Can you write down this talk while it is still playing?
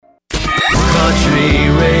Country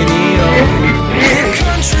radio.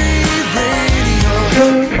 Country radio.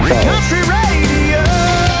 Country radio.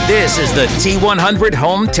 This is the T100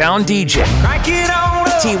 Hometown DJ. Crank it on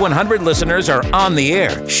up. T100 listeners are on the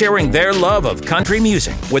air, sharing their love of country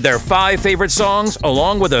music with their 5 favorite songs,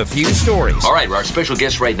 along with a few stories. All right, our special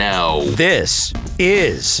guest right now. This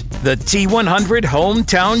is the T100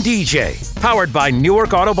 Hometown DJ, powered by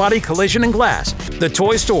Newark Auto Body Collision and Glass, The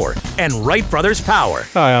Toy Store, and Wright Brothers Power.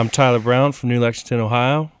 Hi, I'm Tyler Brown from New Lexington,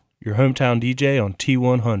 Ohio, your hometown DJ on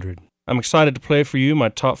T100. I'm excited to play for you my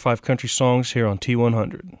top 5 country songs here on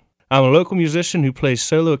T100. I'm a local musician who plays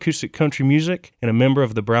solo acoustic country music and a member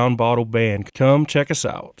of the Brown Bottle Band. Come check us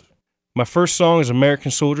out. My first song is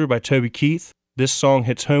American Soldier by Toby Keith. This song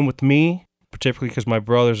hits home with me, particularly because my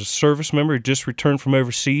brother is a service member who just returned from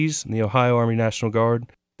overseas in the Ohio Army National Guard.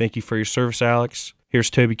 Thank you for your service, Alex. Here's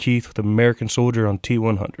Toby Keith with American Soldier on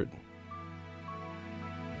T100.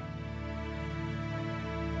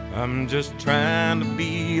 I'm just trying to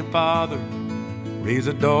be a father, raise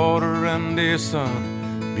a daughter and a son,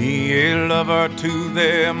 be a lover to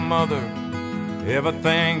their mother,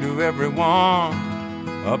 everything to everyone,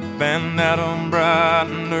 up and at 'em bright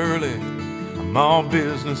and early. I'm all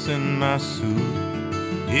business in my suit.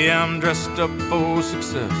 Yeah, I'm dressed up for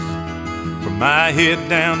success, from my head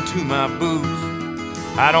down to my boots.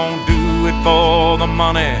 I don't do it for the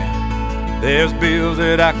money, there's bills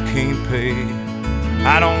that I can't pay.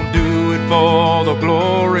 I don't do it for the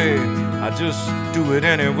glory, I just do it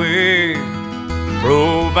anyway.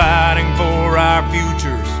 Providing for our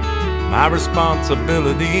futures, my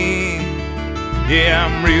responsibility. Yeah,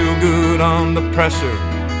 I'm real good under pressure,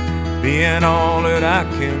 being all that I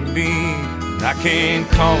can be. I can't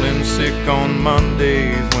call in sick on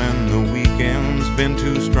Mondays when the weekend's been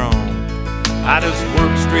too strong. I just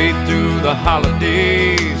work straight through the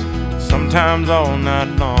holidays, sometimes all night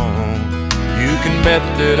long. You can bet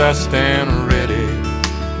that I stand ready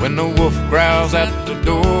when the wolf growls at the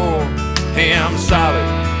door. Hey, I'm solid,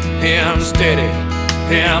 hey, I'm steady,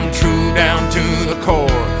 hey, I'm true down to the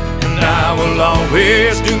core. And I will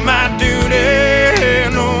always do my duty,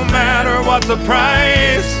 no matter what the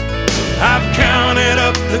price. I've counted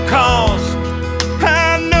up the cost,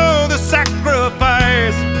 I know the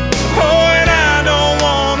sacrifice. Oh, and I don't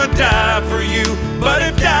wanna die for you, but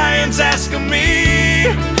if dying's asking me,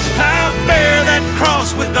 I'll bear that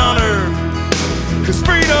cross with honor, 'cause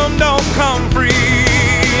freedom don't come free.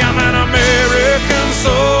 I'm an American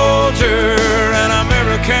soldier, an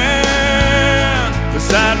American.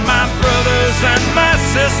 Beside my brothers and my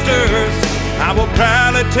sisters, I will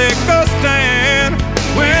proudly take a stand.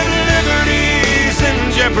 When liberty's in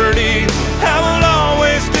jeopardy, I will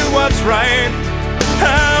always do what's right.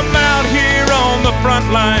 I'm out here on the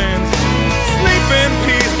front lines, sleep in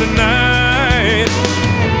peace tonight.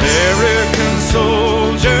 American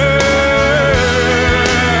soldier,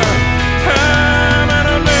 I'm an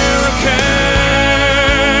American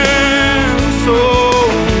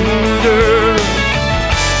soldier.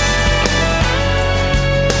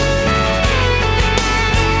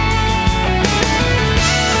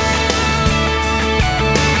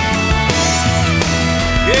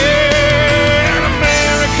 Yeah, an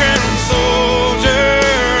American soldier,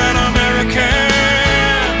 an American.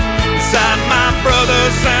 Beside my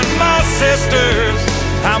brothers and my sisters,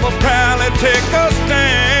 I will proudly take a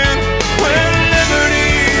stand. When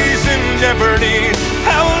liberty's in jeopardy,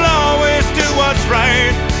 I will always do what's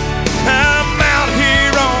right. I'm out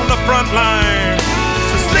here on the front line,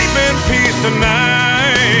 so sleep in peace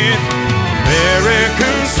tonight.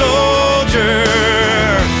 American soldier,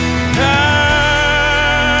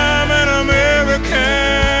 I'm an American,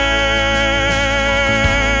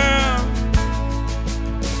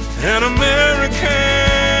 an American,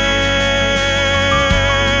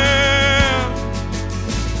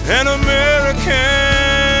 an American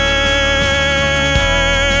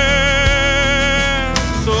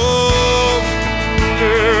soldier.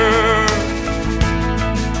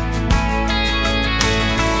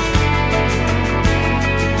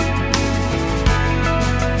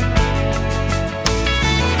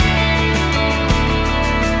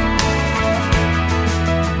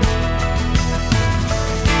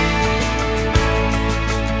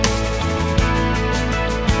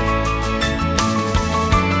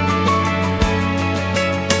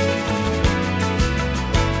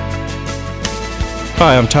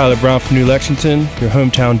 Hi, I'm Tyler Brown from New Lexington, your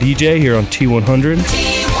hometown DJ here on T100.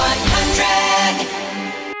 T100.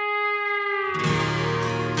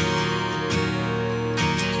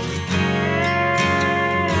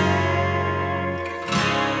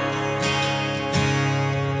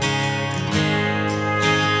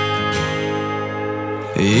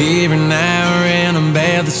 Every now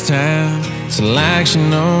left this town. It's like she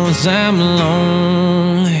knows I'm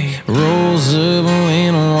lonely. Rolls up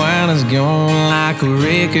when the wine is gone, like a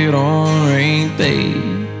record on repeat.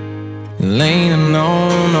 Leaning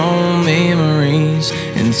on memories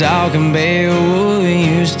and talking about what we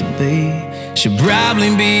used to be. She'll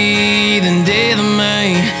probably be the death of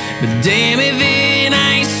me, but damn if it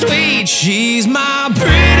ain't sweet. She's my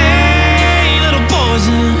pretty little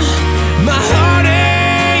poison, my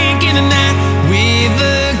heartache in the night, with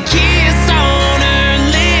a kiss on her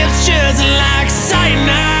lips just like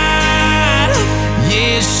cyanide.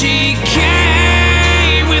 Yeah, she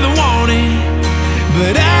came with a warning,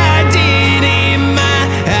 but I didn't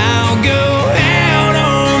mind. I'll go out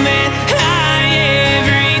on that high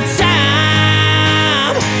every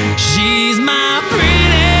time. She's my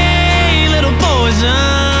pretty little poison,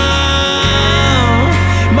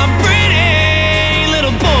 my pretty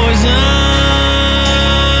little poison.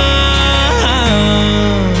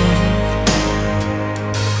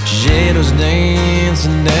 Shadows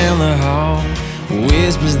dancing down the hall,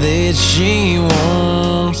 whispers that she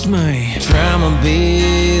wants me. Try my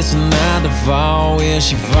best not to fall where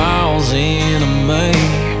she falls into me.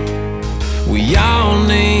 We all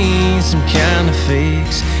need some kind of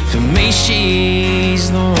fix. For me, she's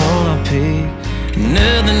the one I pick.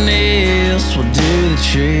 Nothing else will do the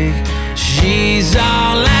trick. She's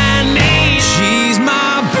all I need. She's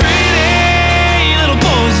my pretty little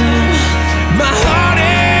poison, my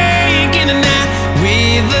heartache in the night,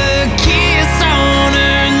 with a kiss on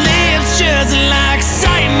her lips just like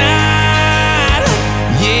cyanide.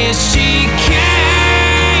 Yeah, she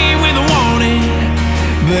came with a warning,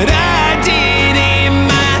 but I didn't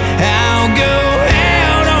mind. I'll go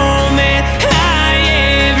out on that high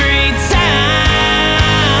every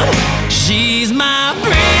time. She's my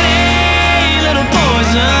pretty little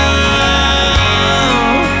poison,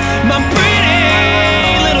 my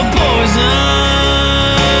pretty little poison.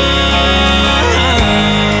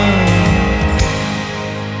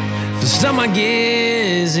 For some, I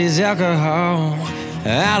guess it's alcohol.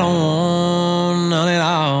 I don't want none at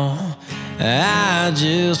all. I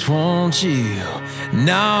just want you.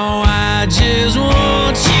 No, I just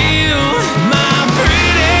want you. My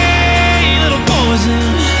pretty little poison,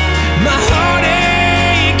 my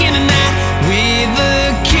heartache in the night, with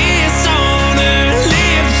a kiss on her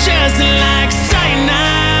lips just like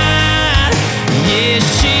cyanide. Yeah,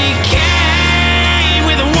 she came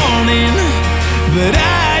with a warning, but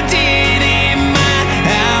I didn't mind.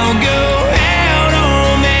 I'll go out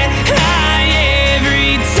on that high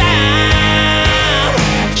every time.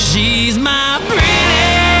 She's my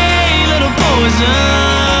pretty little poison,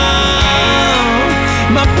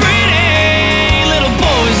 my pretty little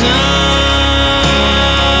poison.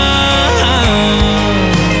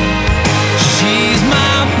 She's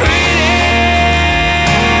my pretty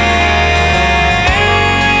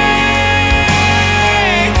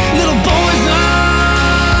little poison.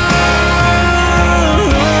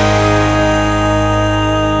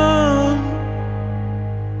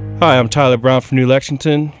 Hi, I'm Tyler Brown from New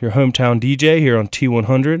Lexington, your hometown DJ here on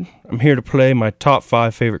T100. I'm here to play my top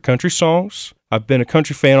 5 favorite country songs. I've been a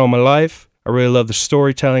country fan all my life. I really love the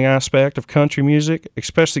storytelling aspect of country music,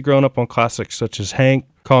 especially growing up on classics such as Hank,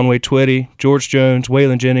 Conway Twitty, George Jones,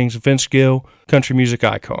 Waylon Jennings, Vince Gill, country music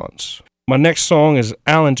icons. My next song is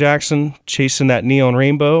Alan Jackson, Chasing That Neon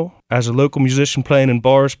Rainbow. As a local musician playing in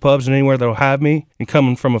bars, pubs, and anywhere that'll have me, and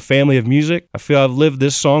coming from a family of music, I feel I've lived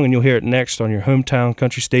this song, and you'll hear it next on your hometown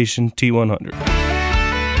country station, T100.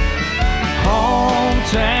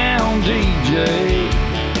 Hometown DJ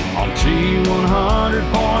on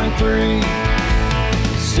T100.3.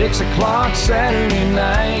 6 o'clock Saturday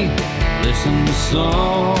night. Listen to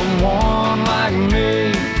someone like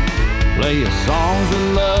me. Play us songs of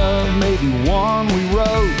love, maybe one we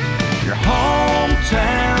wrote. Your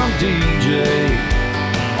hometown DJ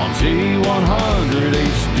on T100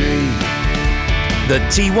 HD. The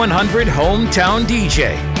T100 Hometown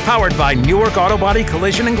DJ, powered by Newark Auto Body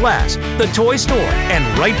Collision and Glass, The Toy Store, and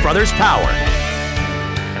Wright Brothers Power.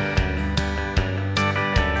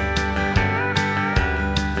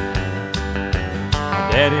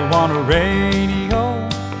 Daddy wanted a radio,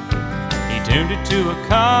 he tuned it to a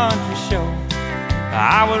country show.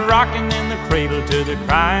 I was rocking in the cradle to the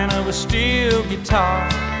crying of a steel guitar.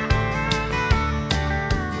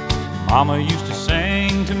 Mama used to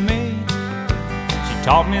sing to me, she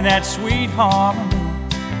taught me that sweet harmony.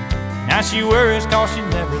 Now she worries cause she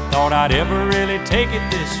never thought I'd ever really take it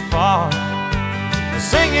this far.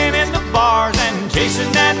 Singing in the bars and chasing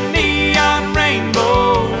that neon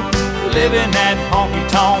rainbow, living that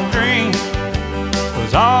honky-tonk dream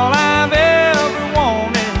was all I've ever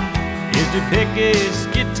wanted, is to pick a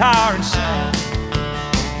skin guitar and sing.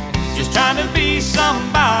 Just trying to be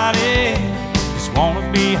somebody, just wanna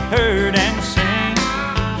be heard and sing.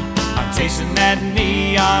 I'm chasing that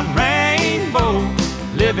neon rainbow,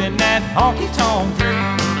 living that honky-tonk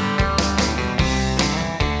dream.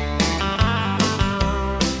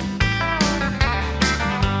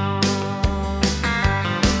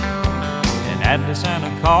 An Atlas and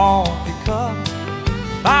a coffee cup,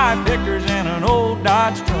 5 pickers and an old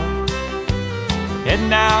Dodge truck.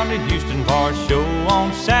 Heading down to Houston for a show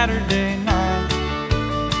on Saturday night.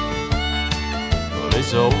 Well,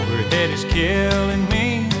 this overhead is killing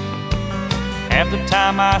me. Half the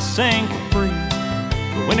time I sing for free,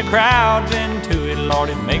 but when the crowd's into it, Lord,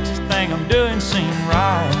 it makes this thing I'm doing seem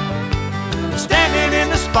right. Standing in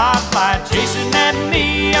the spotlight, chasing that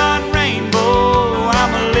neon rainbow,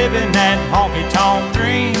 I'm living that honky-tonk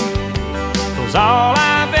dream. 'Cause all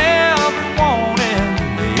I've ever wanted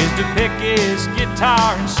is to pick his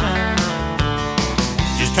guitar and sing.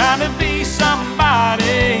 Just trying to be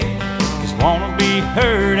somebody, just wanna be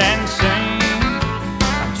heard and sing.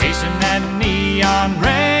 I'm chasing that neon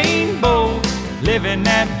rainbow, living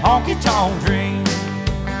that honky-tonk dream.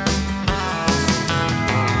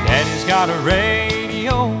 Daddy's got a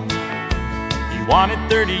radio, he won it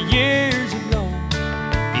 30 years ago.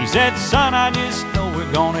 He said, son, I just know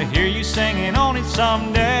we're gonna hear you singing on it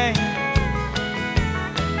someday.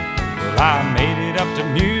 Well, I made it up to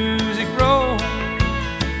Music Row,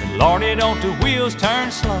 but Lordy, don't the wheels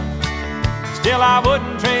turn slow. Still, I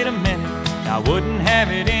wouldn't trade a minute, I wouldn't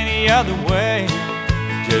have it any other way.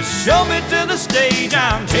 Just show me to the stage,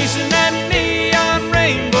 I'm chasing that neon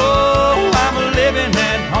rainbow, I'm living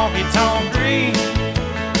that honky-tonk dream.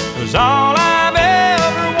 'Cause all I've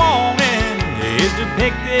ever wanted is to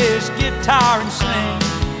pick this guitar and sing.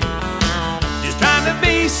 Just trying to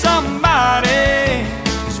be somebody,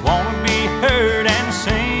 just wanna be heard and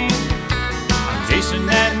sing. I'm chasing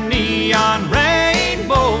that neon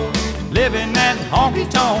rainbow, living that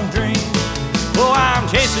honky-tonk dream. Oh, I'm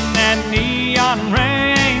chasing that neon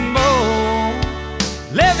rainbow,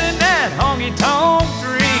 living that honky-tonk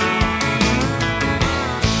dream.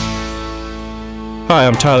 Hi,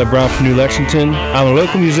 I'm Tyler Brown from New Lexington. I'm a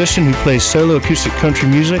local musician who plays solo acoustic country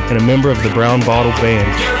music and a member of the Brown Bottle Band.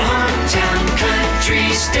 Your hometown country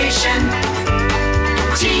station,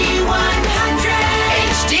 T100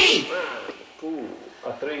 HD.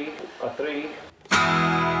 A three.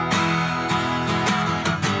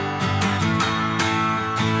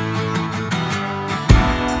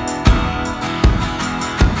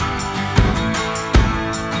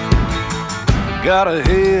 Got a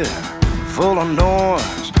head full of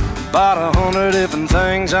noise, about 100 different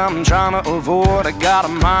things I'm trying to avoid. I got a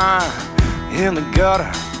mind in the gutter,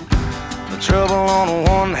 the trouble on the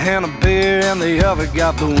one hand, a beer in the other.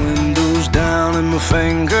 Got the windows down and my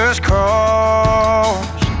fingers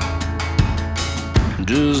crossed,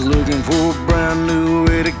 just looking for a brand new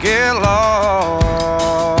way to get lost.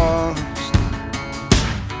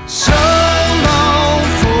 So long,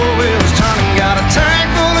 4 wheels turning, got a tank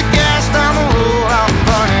full of gas down the road I'm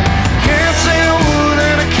burning. Can't say a word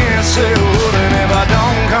and I can't say a word, and if I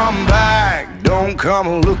don't come back, don't come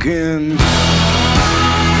looking.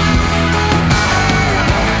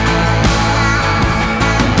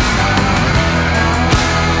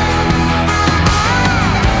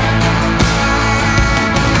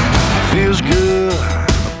 Feels good,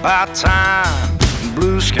 about time.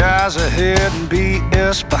 Blue skies ahead and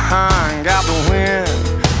BS behind. Got the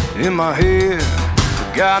wind in my head,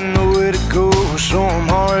 got nowhere to go, so I'm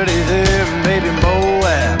already there. Maybe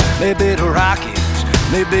Moab, maybe the Rockies,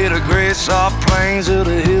 maybe the great soft plains of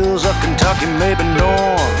the hills of Kentucky. Maybe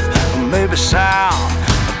north, or maybe south,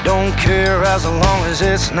 I don't care as long as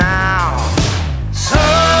it's now. So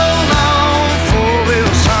long, 4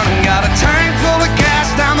 wheels turning, got a tank full of gas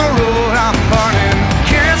down the road I'm burning.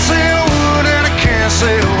 Can't say a word and I can't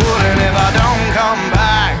say a word, and if I don't come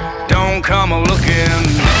back, don't come looking.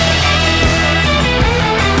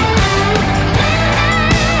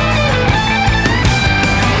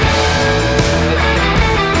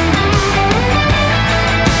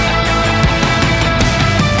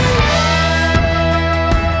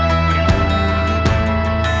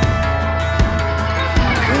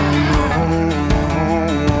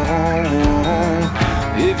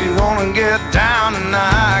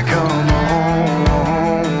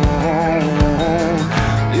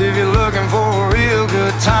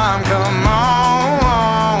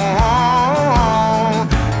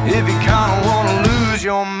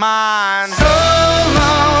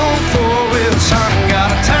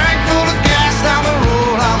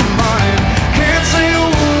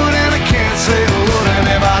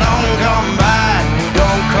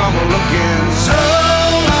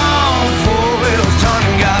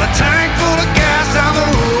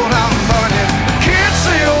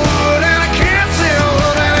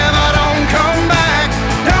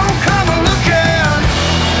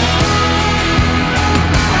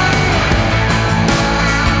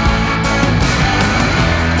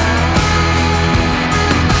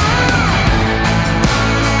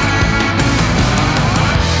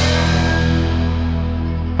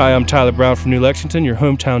 Hi, I'm Tyler Brown from New Lexington, your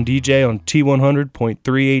hometown DJ on T100.3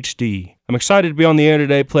 HD. I'm excited to be on the air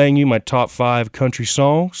today playing you my top 5 country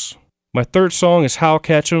songs. My third song is Hal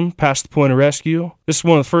Ketchum, Past the Point of Rescue. This is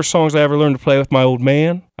one of the first songs I ever learned to play with my old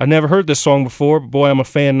man. I never heard this song before, but boy, I'm a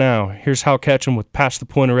fan now. Here's Hal Ketchum with Past the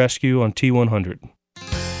Point of Rescue on T100.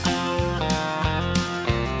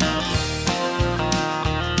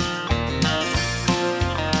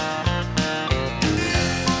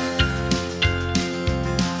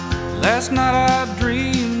 Last night I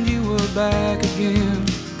dreamed you were back again,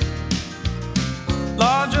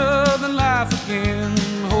 larger than life again,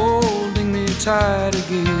 holding me tight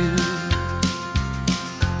again,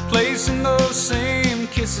 placing those same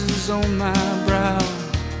kisses on my brow,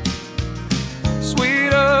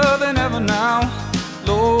 sweeter than ever now.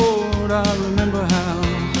 Lord, I remember how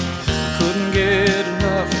couldn't get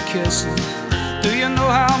enough of kissing. Do you know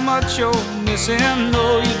how much you're missing?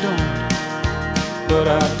 No, you don't, but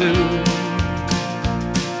I do.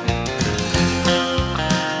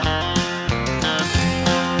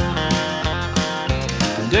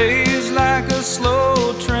 Days like a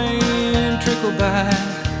slow train trickle by,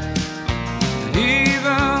 and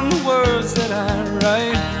even the words that I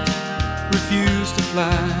write refuse to fly.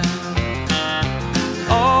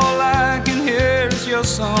 All I can hear is your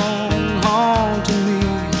song haunting me.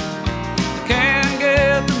 I can't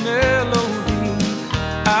get the melody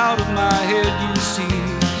out of my head, you see.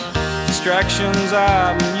 Distractions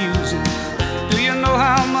I've been using. Do you know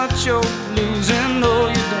how much you're losing? No,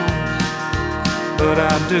 you don't, but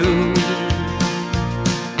I do.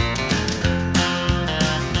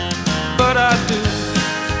 But I do.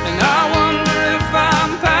 And I wonder if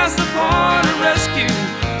I'm past the point of rescue.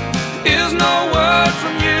 Is no word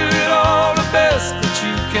from you at all the best that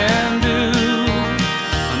you can do?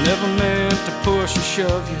 I never meant to push or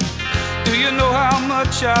shove you. Do you know how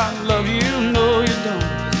much I love you? No, you don't,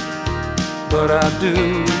 but I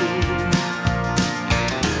do.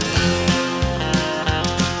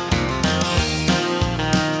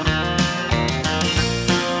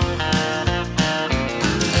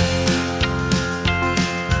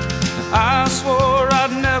 I swore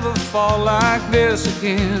I'd never fall like this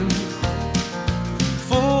again.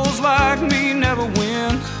 Fools like me never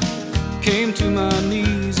win. Came to my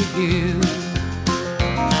knees again.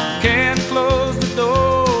 Can't close the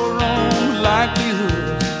door on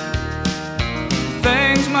likelihood.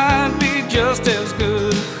 Things might be just as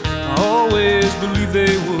good. I always believed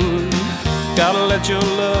they would. Gotta let your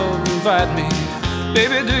love invite me.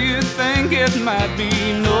 Baby, do you think it might be?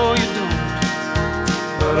 No, you don't,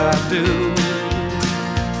 but I do.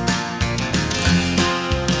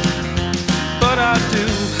 But I do.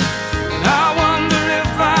 And I wonder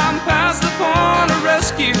if I'm past the point of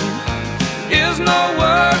rescue. Is no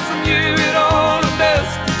word from you at all the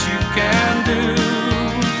best that you can do?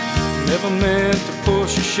 Never meant to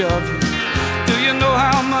push or shove you. Do you know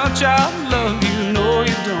how much I love you? No,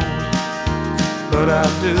 you don't, but I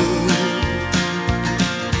do.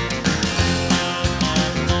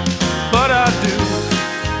 But I do.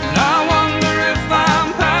 And I wonder if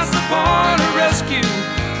I'm past the point of rescue.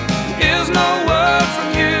 Is no word from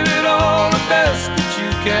you at all the best that you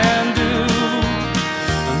can do?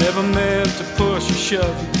 I never meant to push or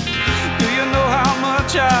shove you. Do you know how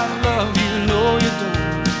much I love you? No, you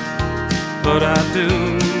don't, but I do.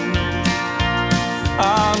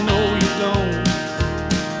 I know you don't,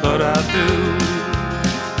 but I do.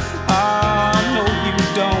 I know you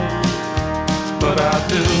don't, but I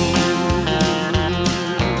do.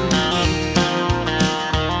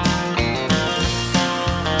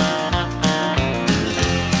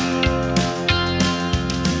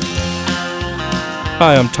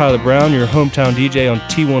 Hi, I'm Tyler Brown, your hometown DJ on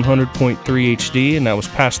T100.3 HD, and that was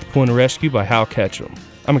Past the Point of Rescue by Hal Ketchum.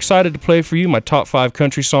 I'm excited to play for you my top 5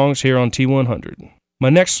 country songs here on T100. My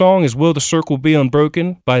next song is Will the Circle Be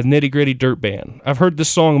Unbroken by the Nitty Gritty Dirt Band. I've heard this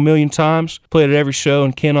song a million times, played at every show,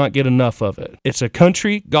 and cannot get enough of it. It's a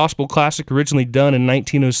country gospel classic originally done in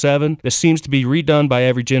 1907 that seems to be redone by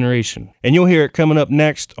every generation. And you'll hear it coming up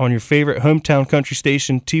next on your favorite hometown country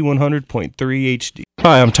station, T100.3 HD.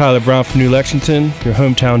 Hi, I'm Tyler Brown from New Lexington, your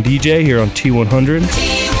hometown DJ here on T100.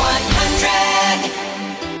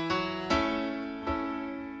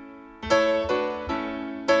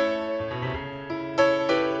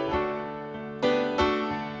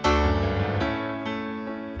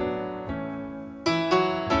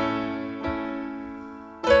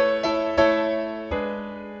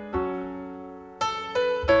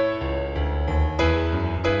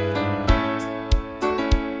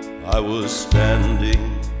 I was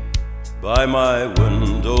standing by my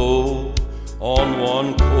window on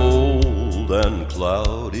one cold and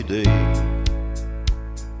cloudy day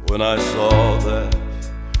when I saw that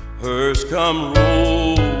hearse come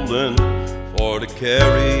rolling for to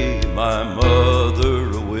carry my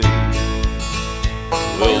mother away.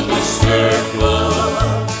 Will the circle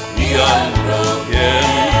be unbroken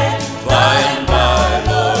by and by,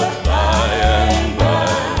 Lord, by and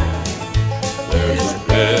by? There's a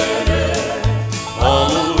better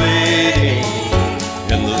home awaiting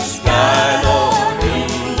in the sky, Lord,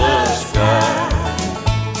 in the sky.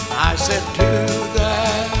 I said to that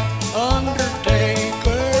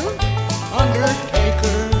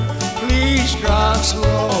undertaker, please drive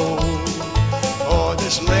slow, for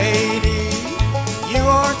this lady you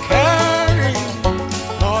are carrying,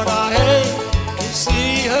 Lord, I hate to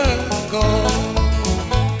see her go.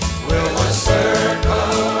 Will the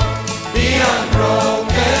circle be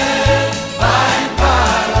unbroken by and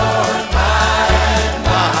by, Lord, by and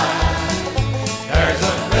by? There's a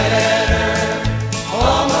better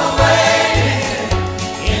home awaiting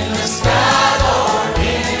in the sky, Lord,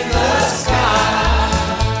 in the sky.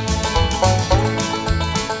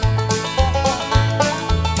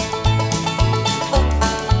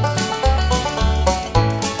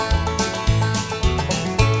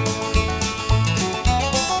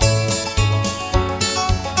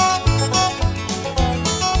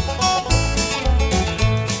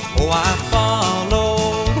 Oh, I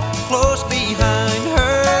followed close behind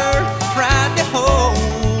her, tried to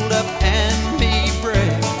hold up and be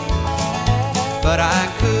brave, but I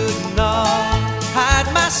could not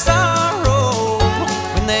hide my sorrow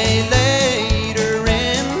when they laid her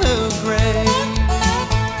in the grave.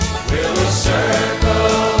 Will the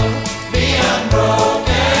circle be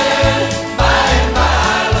unbroken by and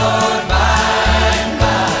by, Lord, by and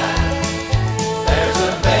by? There's a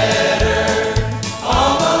better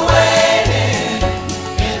home awaiting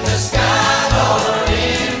in the sky, Lord,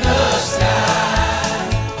 in the sky.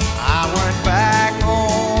 I went back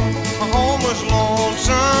home, my home was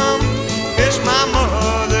lonesome, 'cause my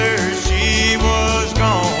mother, she was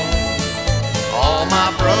gone. All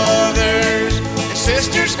my brothers and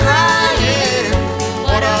sisters crying,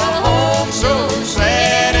 what a home so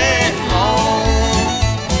sad and lone.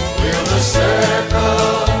 Will the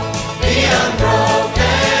circle be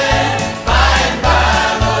unbroken by and by,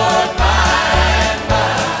 Lord, by and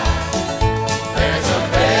by? There's a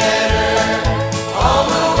better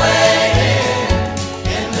home awaiting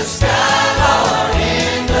in the sky, Lord,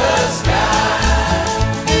 in the sky.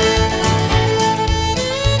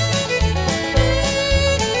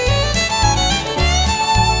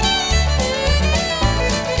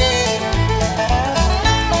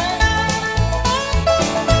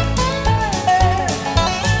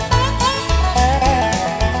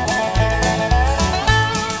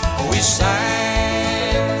 We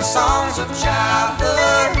sang the songs of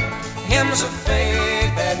childhood, hymns of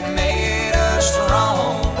faith that made us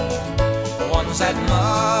strong, the ones that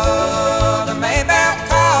Mother Maybell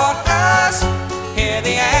taught us. Hear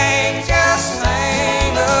the angels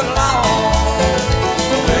sing along.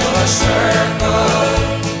 Will the circle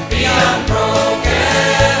be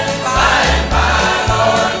unbroken by and by,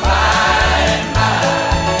 Lord, by and by?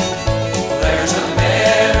 There's a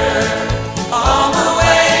better home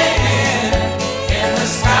awaiting in the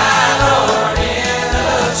sky, Lord, in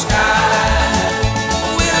the sky.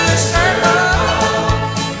 Will the circle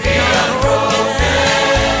be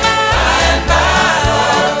unbroken by and by,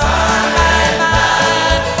 Lord, by and by?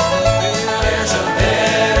 There's a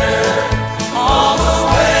better home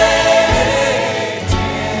awaiting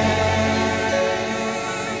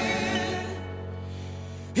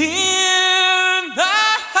in the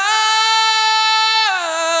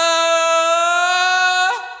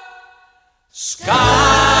sky, Lord,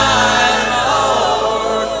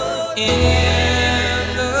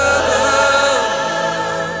 in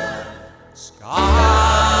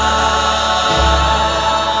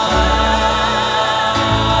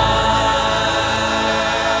the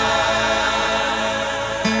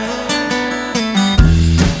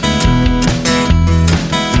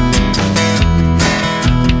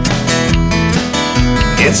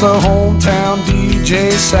It's a hometown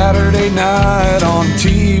DJ Saturday night on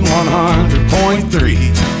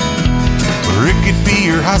T100.3. Or it could be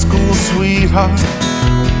your high school sweetheart,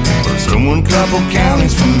 or someone Couple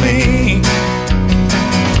counties from me.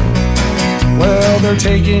 Well, they're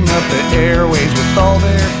taking up the airwaves with all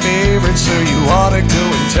their favorites, so you ought to go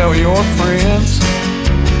and tell your friends.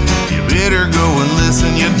 you better go and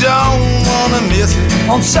listen, you don't wanna miss it.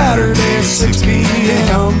 On Saturday at 6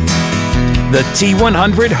 p.m. The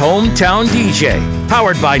T100 Hometown DJ,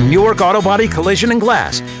 powered by Newark Auto Body Collision and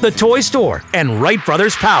Glass, the Toy Store, and Wright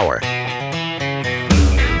Brothers Power.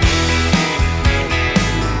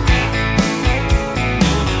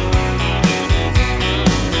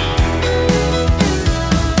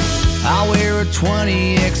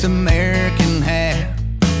 Tex American hat,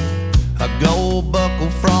 a gold buckle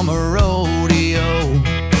from a rodeo.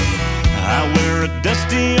 I wear a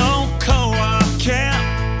dusty old co-op cap,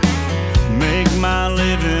 make my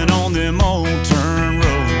living on them old turn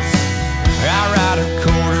roads. I ride a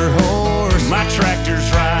quarter horse, my tractor's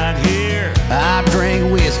right here. I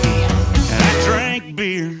drink whiskey, and I drank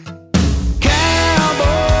beer.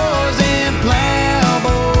 Cowboys and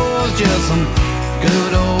plowboys, just some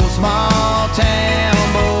good old small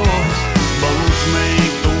town boys. Boats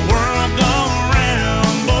make the world go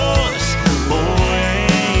round, boys. Boy,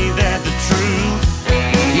 ain't that the truth?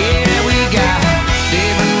 Yeah, we got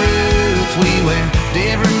different roots, we wear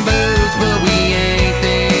different boots, but we ain't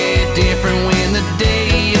that different when the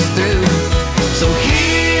day is through. So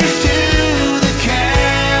here's to the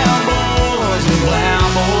cowboys and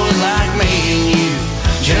plowboys like me and you,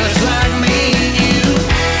 just like me and you.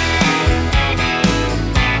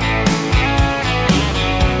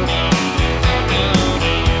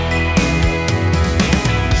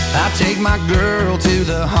 I take my girl to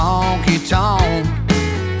the honky-tonk,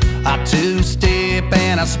 I two-step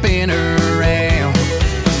and I spin her around.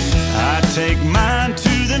 I take mine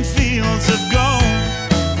to them fields of gold,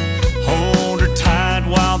 hold her tight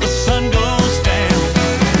while the sun goes down.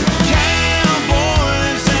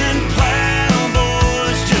 Cowboys and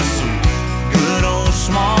plowboys, just some good old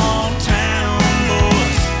small town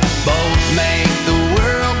boys. Both make the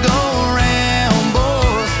world go round,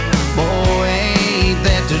 boys. Boy, ain't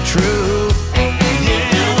that the truth?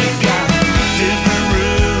 Yeah, we got different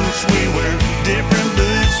roots, we wear different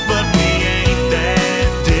boots, but we ain't that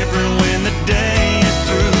different when the day is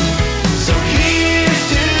through. So here's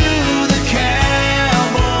to the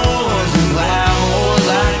cowboys and plowboys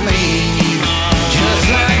like me and you, just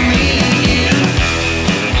like me and you.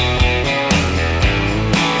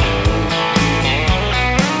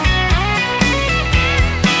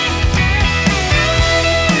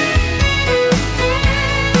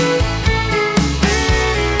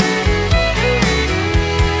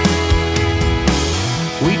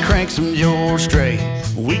 We crank some George Strait,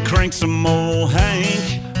 We crank some old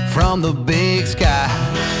Hank, from the big sky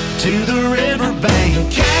to the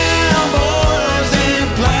riverbank. Cowboys and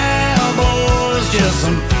plowboys, just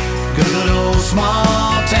some good old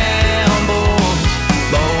small town boys.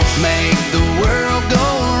 Both make the world go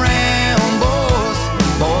round, boys.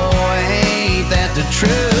 Boy, ain't that the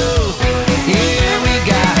truth? Yeah, we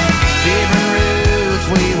got different roots,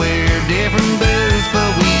 we wear different boots,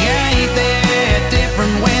 but we ain't that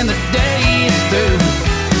different when the day is through.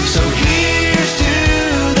 So here's to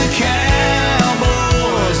the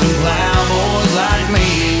cowboys and plowboys like me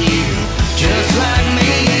and you, just like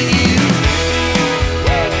me and you.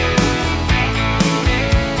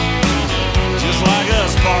 just like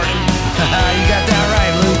us, party. You got that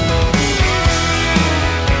right, Luke.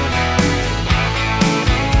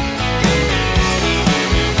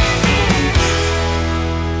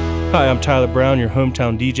 Hi, I'm Tyler Brown, your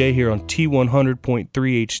hometown DJ here on T100.3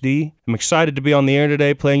 HD. I'm excited to be on the air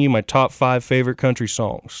today playing you my top 5 favorite country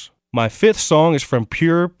songs. My 5th song is from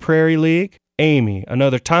Pure Prairie League, Amy,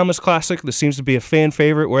 another timeless classic that seems to be a fan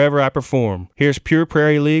favorite wherever I perform. Here's Pure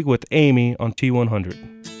Prairie League with Amy on T100.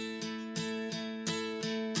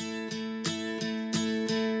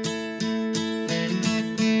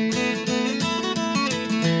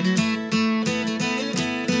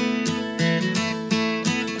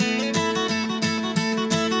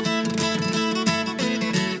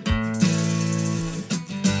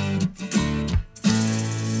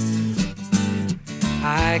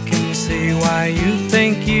 I can see why you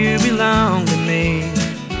think you belong to me.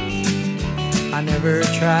 I never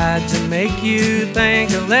tried to make you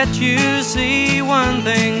think or let you see one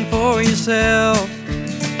thing for yourself.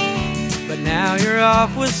 But now you're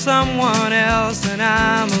off with someone else and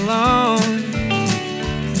I'm alone.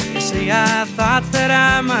 You see, I thought that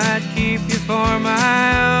I might keep you for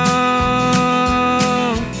my own.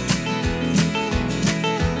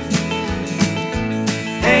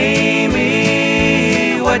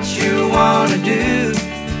 Amy, what you wanna do?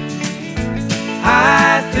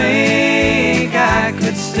 I think I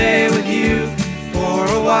could stay with you for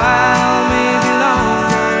a while, maybe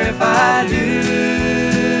longer if I do.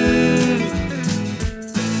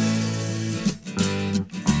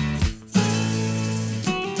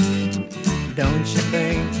 Don't you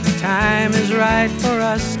think the time is right for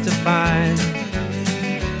us to find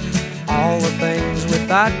all the things we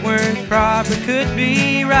thought weren't proper could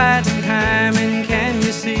be right in time? And can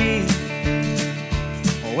you see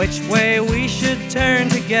which way we should turn,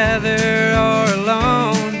 together or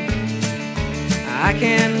alone? I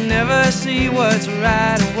can never see what's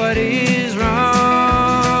right and what is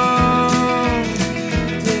wrong.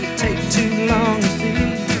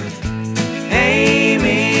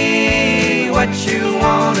 you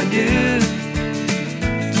wanna do.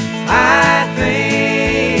 I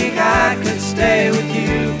think I could stay with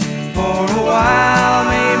you for a while,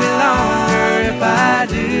 maybe longer if I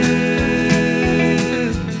do.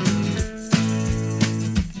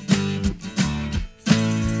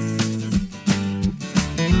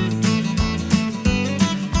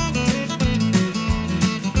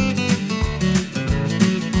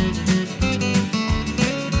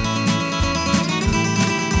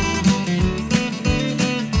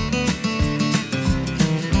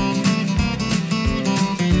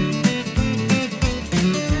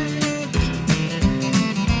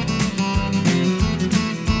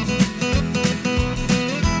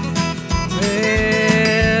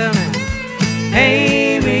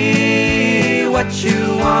 What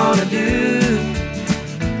you wanna do?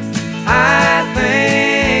 I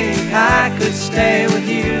think I could stay with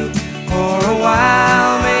you for a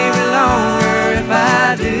while, maybe longer if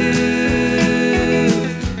I do.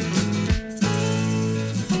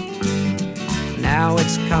 Now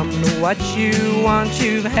it's come to what you want,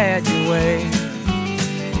 you've had your way,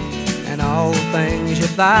 and all the things you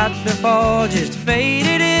thought before just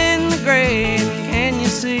faded in the gray. And can you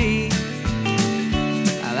see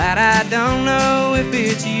that I don't know if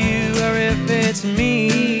it's you or if it's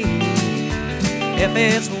me? If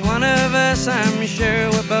it's one of us, I'm sure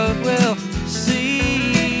we both will see.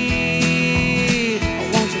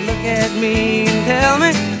 Won't you look at me and tell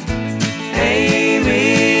me,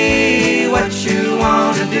 Amy, what you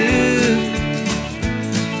wanna do?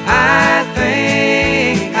 I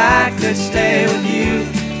think I could stay with you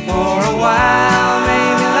for a while,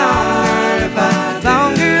 maybe longer if I do.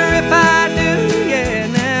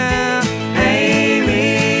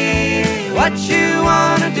 What you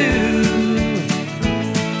wanna do?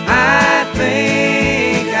 I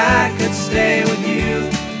think I could stay with you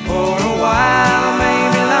for a while,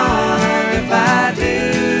 maybe longer if I do.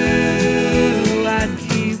 I'd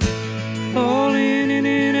keep falling in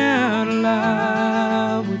and out of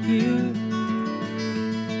love with you,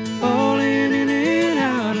 falling in and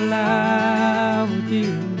out of love with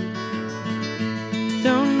you.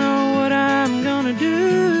 Don't know what I'm gonna do.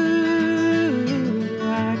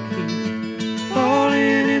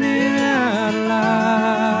 Falling in and out of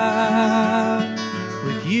love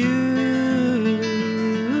with you.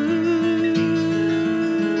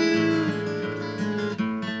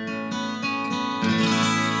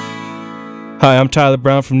 Hi, I'm Tyler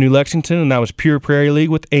Brown from New Lexington, and that was Pure Prairie League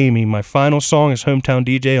with Amy. My final song is Hometown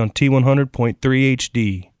DJ on T100.3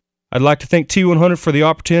 HD. I'd like to thank T100 for the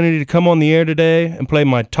opportunity to come on the air today and play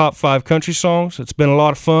my top 5 country songs. It's been a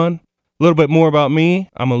lot of fun. A little bit more about me.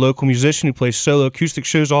 I'm a local musician who plays solo acoustic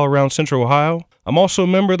shows all around Central Ohio. I'm also a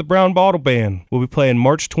member of the Brown Bottle Band. We'll be playing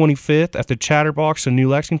March 25th at the Chatterbox in New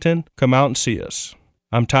Lexington. Come out and see us.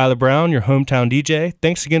 I'm Tyler Brown, your hometown DJ.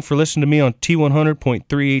 Thanks again for listening to me on T100.3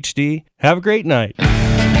 HD. Have a great night.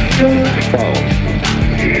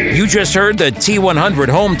 You just heard the T100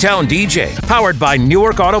 Hometown DJ, powered by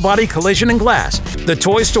Newark Auto Body Collision and Glass, The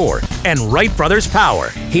Toy Store, and Wright Brothers Power.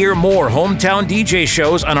 Hear more Hometown DJ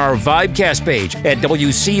shows on our Vibecast page at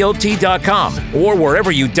WCOT.com or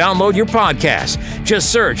wherever you download your podcasts.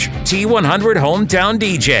 Just search T100 Hometown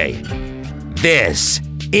DJ. This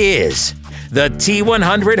is the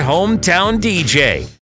T100 Hometown DJ.